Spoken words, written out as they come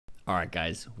All right,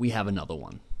 guys, we have another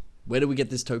one. Where do we get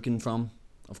this token from?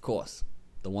 Of course,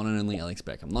 the one and only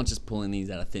LXspec. I'm not just pulling these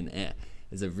out of thin air.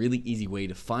 There's a really easy way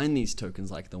to find these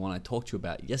tokens like the one I talked to you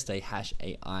about yesterday, Hash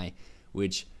AI,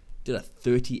 which did a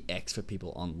 30x for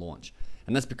people on launch.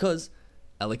 And that's because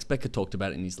LXspec talked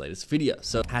about it in his latest video.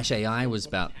 So Hash AI was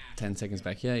about 10 seconds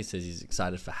back here. He says he's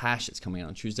excited for Hash. It's coming out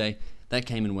on Tuesday. That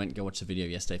came and went. Go watch the video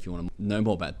yesterday if you want to know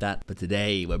more about that. But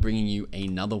today we're bringing you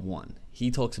another one.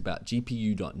 He talks about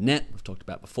GPU.net. We've talked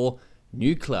about before.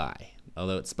 NuklAI.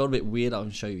 Although it's spelled a bit weird, I'll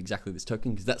show you exactly this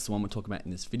token because that's the one we're talking about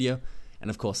in this video. And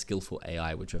of course, Skillful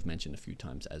AI, which I've mentioned a few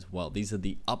times as well. These are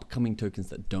the upcoming tokens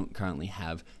that don't currently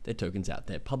have their tokens out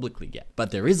there publicly yet.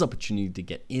 But there is opportunity to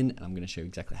get in, and I'm going to show you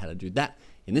exactly how to do that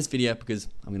in this video because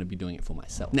I'm going to be doing it for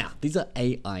myself. Now, these are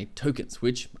AI tokens,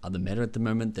 which are the meta at the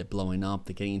moment. They're blowing up.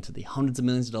 They're getting into the hundreds of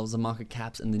millions of dollars of market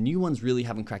caps, and the new ones really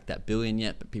haven't cracked that billion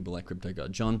yet, but people like Crypto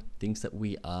God John thinks that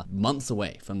we are months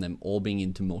away from them all being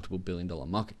into multiple billion-dollar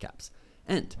market caps.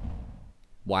 And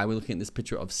why we're looking at this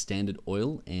picture of Standard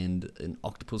Oil and an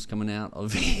octopus coming out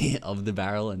of, of the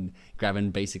barrel and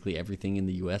grabbing basically everything in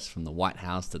the US, from the White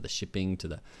House to the shipping to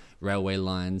the railway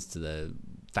lines to the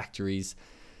factories,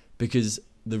 because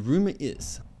the rumor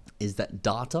is that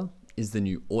data is the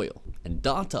new oil, and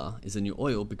data is the new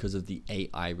oil because of the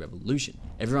AI revolution.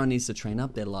 Everyone needs to train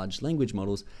up their large language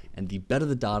models, and the better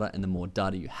the data and the more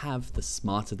data you have, the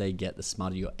smarter they get, the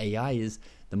smarter your AI is,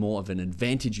 the more of an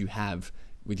advantage you have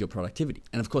with your productivity.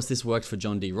 And of course, this worked for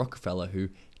John D. Rockefeller, who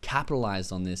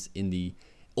capitalized on this in the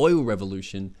oil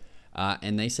revolution.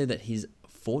 And they say that his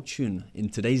fortune in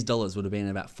today's dollars would have been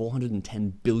about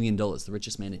 $410 billion, the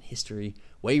richest man in history,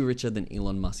 way richer than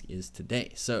Elon Musk is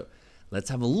today. So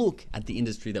let's have a look at the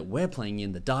industry that we're playing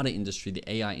in, the data industry, the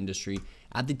AI industry,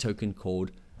 at the token called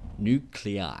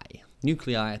NuklAI.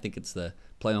 NuklAI, I think it's the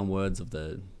play on words of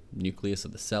the nucleus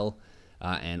of the cell,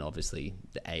 and obviously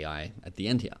the AI at the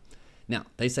end here. Now,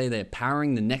 they say they're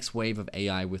powering the next wave of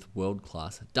AI with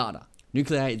world-class data.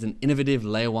 NuklAI is an innovative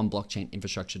layer 1 blockchain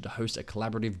infrastructure to host a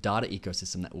collaborative data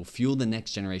ecosystem that will fuel the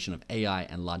next generation of AI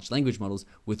and large language models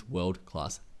with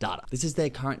world-class data. This is their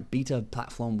current beta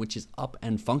platform, which is up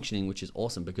and functioning, which is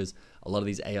awesome because a lot of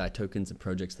these AI tokens and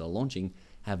projects that are launching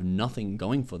have nothing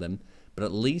going for them, but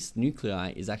at least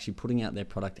NuklAI is actually putting out their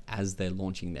product as they're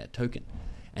launching their token.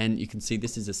 And you can see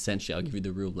this is essentially, I'll give you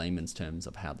the real layman's terms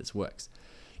of how this works.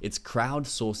 It's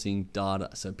crowdsourcing data.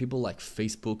 So people like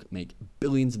Facebook make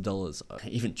billions of dollars,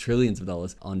 even trillions of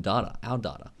dollars on data, our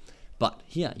data. But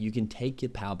here you can take your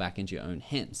power back into your own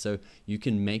hands. So you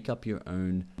can make up your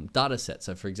own data set.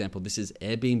 So for example, this is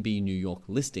Airbnb New York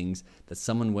listings that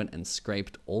someone went and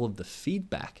scraped all of the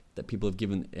feedback that people have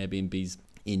given Airbnbs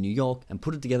in New York and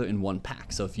put it together in one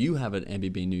pack. So if you have an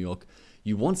Airbnb New York,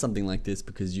 you want something like this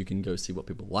because you can go see what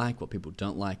people like, what people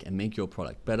don't like, and make your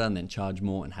product better, and then charge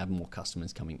more and have more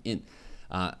customers coming in.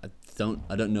 I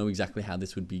don't know exactly how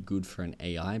this would be good for an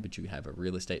AI, but you have a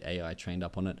real estate AI trained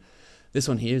up on it. This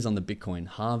one here is on the Bitcoin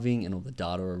halving and all the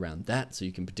data around that, so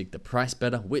you can predict the price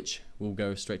better, which we'll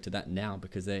go straight to that now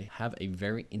because they have a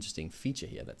very interesting feature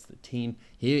here. That's the team.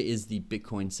 Here is the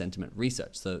Bitcoin sentiment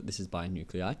research. So this is by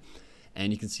NuklAI.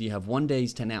 And you can see you have 1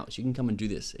 day's 10 hours. You can come and do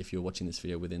this if you're watching this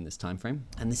video within this time frame.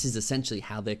 And this is essentially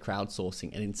how they're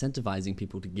crowdsourcing and incentivizing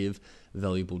people to give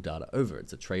valuable data over.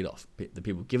 It's a trade-off. The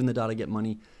people given the data get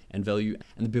money and value,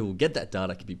 and the people who get that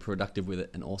data can be productive with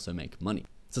it and also make money.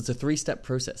 So it's a 3-step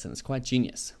process, and it's quite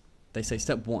genius. They say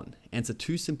step 1, answer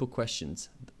 2 simple questions: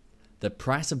 the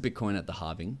price of Bitcoin at the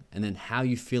halving, and then how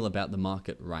you feel about the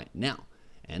market right now.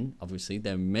 And obviously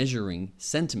they're measuring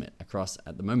sentiment across,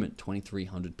 at the moment,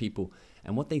 2,300 people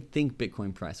and what they think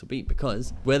Bitcoin price will be,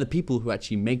 because we're the people who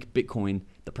actually make Bitcoin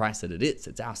the price that it is.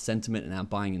 It's our sentiment and our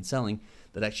buying and selling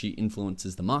that actually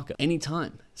influences the market.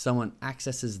 Anytime someone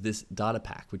accesses this data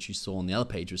pack, which you saw on the other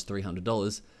page was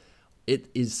 $300, it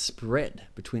is spread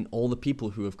between all the people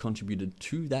who have contributed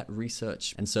to that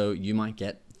research. And so you might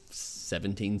get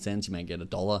 17 cents, you might get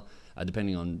 $1,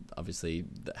 depending on obviously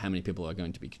how many people are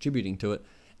going to be contributing to it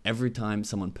every time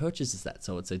someone purchases that.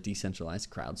 So it's a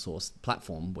decentralized crowdsourced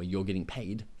platform where you're getting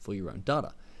paid for your own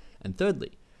data. And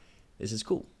thirdly, this is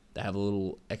cool. They have a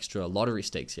little extra lottery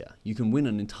stakes here. You can win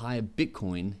an entire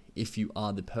Bitcoin if you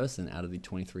are the person out of the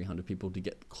 2,300 people to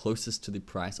get closest to the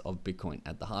price of Bitcoin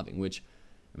at the halving, which,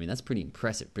 I mean, that's pretty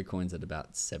impressive. Bitcoin's at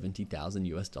about 70,000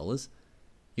 US dollars.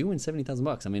 You win 70,000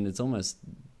 bucks. I mean, it's almost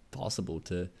possible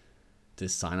to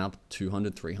sign up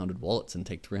 200, 300 wallets and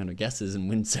take 300 guesses and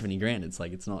win 70 grand. It's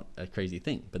like, it's not a crazy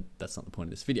thing, but that's not the point of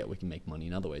this video. We can make money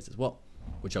in other ways as well,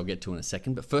 which I'll get to in a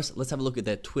second. But first, let's have a look at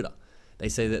their Twitter. They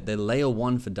say that they're layer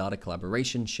one for data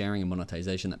collaboration, sharing, and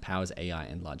monetization that powers AI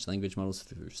and large language models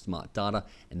through smart data.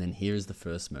 And then here is the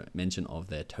first mention of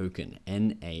their token.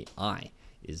 NAI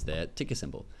is their ticker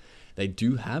symbol. They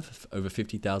do have over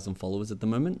 50,000 followers at the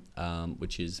moment,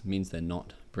 which means they're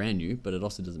not brand new, but it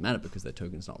also doesn't matter because their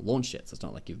token's not launched yet, so it's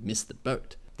not like you've missed the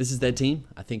boat. This is their team.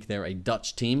 I think they're a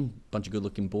Dutch team, bunch of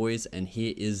good-looking boys, and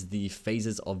here is the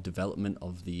phases of development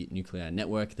of the NuklAI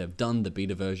network. They've done the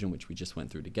beta version, which we just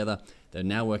went through together. They're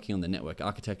now working on the network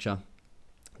architecture.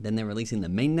 Then they're releasing the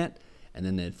mainnet, and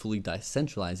then they're fully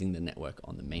decentralizing the network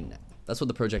on the mainnet. That's what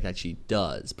the project actually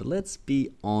does, but let's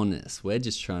be honest. We're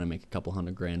just trying to make a couple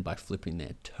 $100 grand by flipping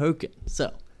their token.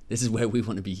 So this is where we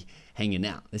want to be hanging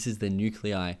out. This is the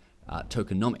NuklAI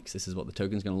tokenomics. This is what the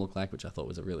token is going to look like, which I thought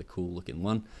was a really cool looking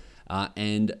one.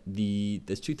 And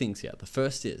there's two things here. The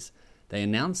first is they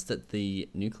announced that the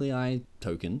NuklAI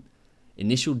token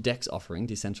initial DEX offering,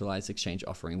 decentralized exchange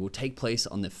offering, will take place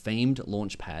on the famed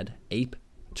launchpad Ape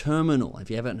Terminal. If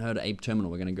you haven't heard of Ape Terminal,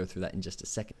 we're going to go through that in just a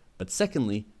second. But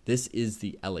secondly, this is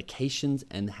the allocations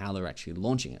and how they're actually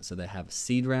launching it. So they have a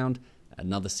seed round,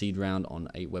 another seed round on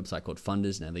a website called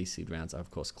Funders. Now these seed rounds are of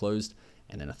course closed.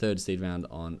 And then a third seed round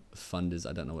on Funders.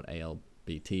 I don't know what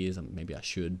ALBT is. Maybe I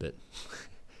should, but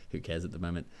who cares at the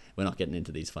moment? We're not getting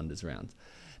into these Funders rounds.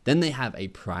 Then they have a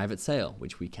private sale,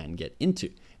 which we can get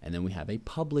into. And then we have a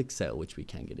public sale, which we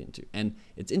can get into. And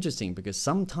it's interesting because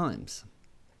sometimes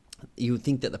you would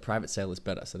think that the private sale is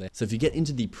better. So if you get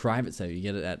into the private sale, you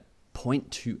get it at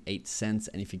 0.28 cents.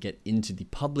 And if you get into the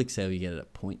public sale, you get it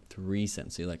at 0.3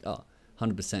 cents. So you're like, oh,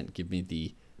 100% give me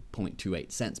the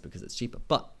 0.28 cents because it's cheaper.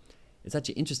 But it's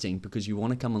actually interesting because you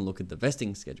want to come and look at the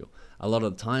vesting schedule. A lot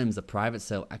of the times the private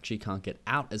sale actually can't get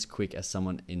out as quick as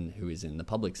someone who is in the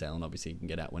public sale, and obviously you can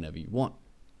get out whenever you want.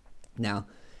 Now,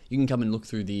 you can come and look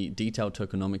through the detailed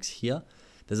tokenomics here.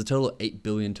 There's a total of 8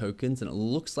 billion tokens, and it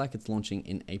looks like it's launching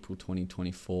in April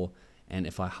 2024. And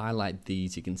if I highlight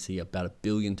these, you can see about 1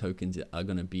 billion tokens are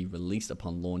going to be released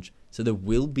upon launch. So there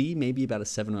will be maybe about a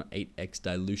 7 or 8x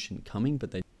dilution coming,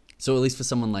 so at least for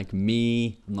someone like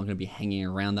me, I'm not going to be hanging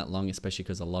around that long, especially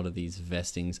because a lot of these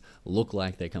vestings look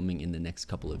like they're coming in the next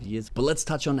couple of years. But let's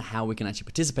touch on how we can actually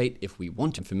participate if we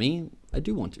want to. For me, I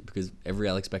do want to, because every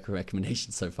Alex Becker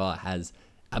recommendation so far has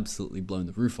absolutely blown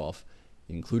the roof off,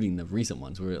 including the recent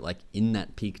ones. We're like in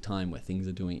that peak time where things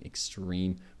are doing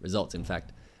extreme results. In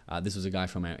fact, this was a guy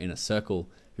from our inner circle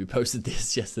who posted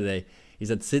this yesterday. He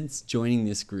said, since joining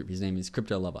this group, his name is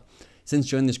Crypto Lover. Since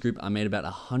joining this group, I made about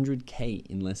 100K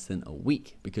in less than a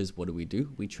week, because what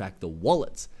do? We track the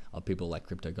wallets of people like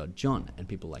Crypto God John and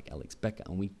people like Alex Becker,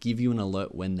 and we give you an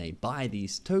alert when they buy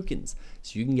these tokens,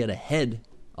 so you can get ahead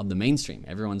of the mainstream.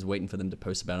 Everyone's waiting for them to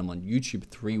post about them on YouTube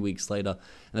 3 weeks later,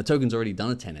 and the token's already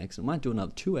done a 10x. It might do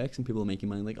another 2x, and people are making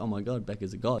money like, oh my god,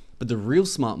 Becker's a god. But the real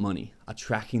smart money are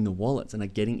tracking the wallets and are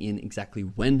getting in exactly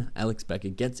when Alex Becker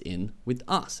gets in with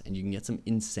us, and you can get some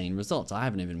insane results. I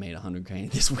haven't even made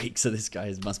 100K this week, so this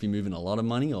guy must be moving a lot of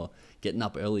money or getting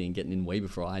up early and getting in way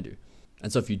before I do.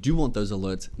 And so if you do want those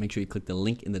alerts, make sure you click the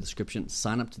link in the description,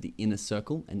 sign up to the inner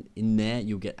circle, and in there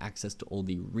you'll get access to all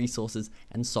the resources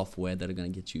and software that are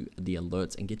going to get you the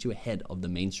alerts and get you ahead of the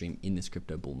mainstream in this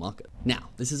crypto bull market. Now,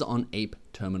 this is on Ape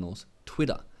Terminal's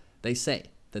Twitter. They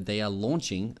say that they are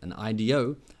launching an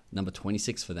IDO, number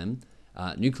 26 for them,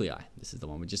 NuklAI. This is the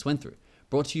one we just went through.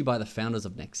 Brought to you by the founders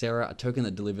of Nexera, a token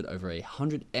that delivered over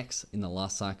 100x in the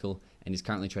last cycle and is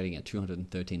currently trading at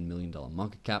 $213 million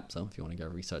market cap. So if you want to go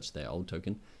research their old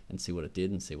token and see what it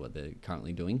did and see what they're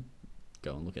currently doing,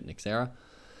 go and look at Nexera.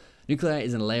 NuklAI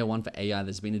is in layer 1 for AI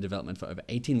that's been in development for over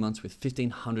 18 months with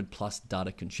 1,500 plus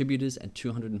data contributors and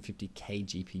 250K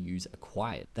GPUs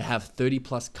acquired. They have 30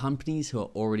 plus companies who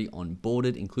are already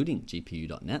onboarded, including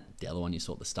GPU.net, the other one you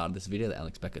saw at the start of this video that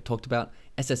Alex Becker talked about,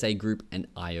 SSA Group, and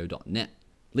IO.net.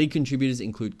 Lead contributors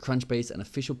include Crunchbase, an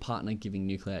official partner giving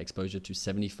NuklAI exposure to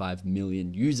 75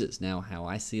 million users. Now, how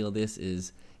I see all this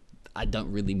is I don't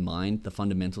really mind. The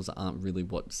fundamentals aren't really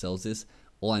what sells this.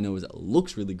 All I know is it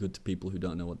looks really good to people who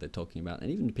don't know what they're talking about, and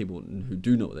even to people who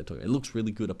do know what they're talking about. It looks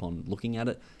really good upon looking at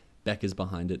it. Becker's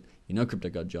behind it. You know Crypto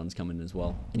God John's coming as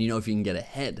well. And you know if you can get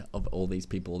ahead of all these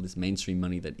people, all this mainstream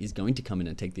money that is going to come in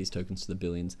and take these tokens to the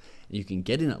billions, and you can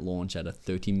get in at launch at a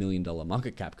 $30 million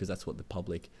market cap, because that's what the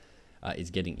public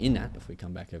is getting in at. If we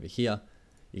come back over here,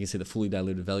 you can see the fully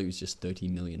diluted value is just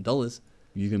 $30 million.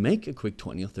 You can make a quick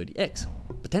 20 or 30x,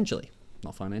 potentially.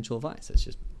 Not financial advice, it's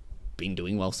just been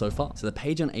doing well so far. So the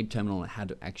page on Ape Terminal on how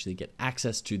to actually get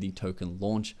access to the token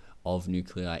launch of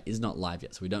NuklAI is not live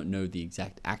yet, so we don't know the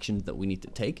exact actions that we need to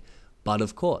take. But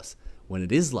of course, when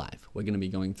it is live, we're going to be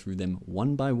going through them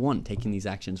one by one, taking these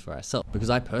actions for ourselves. Because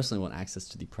I personally want access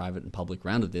to the private and public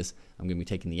round of this, I'm going to be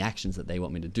taking the actions that they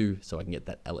want me to do so I can get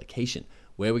that allocation.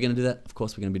 Where are we going to do that? Of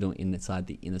course, we're going to be doing it inside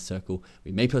the inner circle.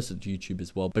 We may post it to YouTube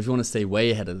as well, but if you want to stay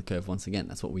way ahead of the curve, once again,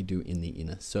 that's what we do in the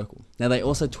inner circle. Now, they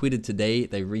also tweeted today,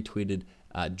 they retweeted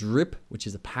Drip, which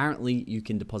is apparently you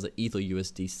can deposit ETH or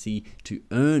USDC to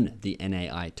earn the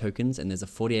NAI tokens, and there's a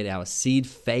 48-hour seed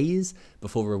phase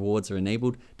before rewards are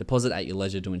enabled. Deposit at your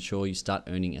leisure to ensure you start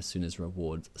earning as soon as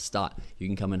rewards start. You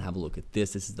can come and have a look at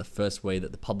this. This is the first way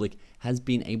that the public has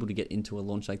been able to get into a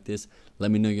launch like this.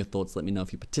 Let me know your thoughts. Let me know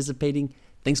if you're participating.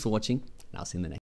 Thanks for watching, and I'll see you in the next.